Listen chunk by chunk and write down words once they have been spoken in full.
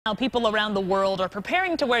Now, people around the world are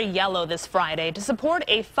preparing to wear yellow this Friday to support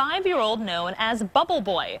a 5-year-old known as Bubble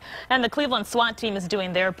Boy. And the Cleveland SWAT team is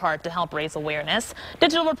doing their part to help raise awareness.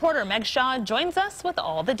 Digital reporter Meg Shaw joins us with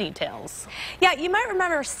all the details. Yeah, you might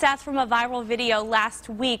remember Seth from a viral video last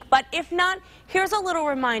week, but if not, here's a little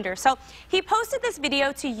reminder. So he posted this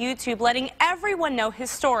video to YouTube letting everyone know his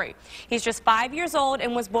story. He's just 5 years old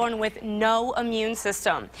and was born with no immune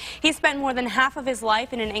system. He spent more than half of his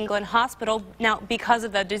life in an England hospital now because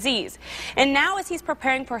of the disease. And now, as he's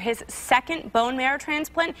preparing for his second bone marrow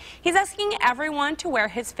transplant, he's asking everyone to wear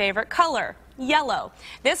his favorite color, yellow,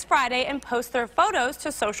 this Friday and post their photos to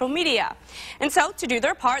social media. And so, to do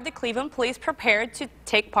their part, the Cleveland police prepared to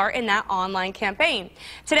take part in that online campaign.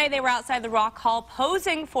 Today, they were outside the Rock Hall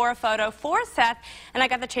posing for a photo for Seth, and I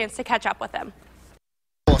got the chance to catch up with him.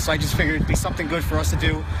 So I just figured it'd be something good for us to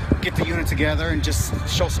do, get the unit together and just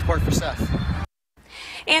show support for Seth.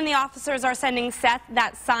 And the officers are sending Seth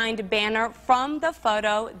that signed banner from the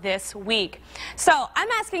photo this week. So I'm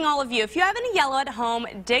asking all of you, if you have any yellow at home,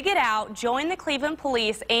 dig it out, join the Cleveland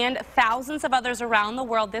police and thousands of others around the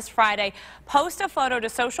world this Friday. Post a photo to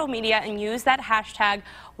social media and use that hashtag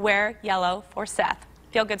 #WearYellowForSeth.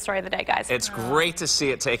 Feel good story of the day, guys. It's great to see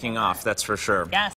it taking off, that's for sure. Yes.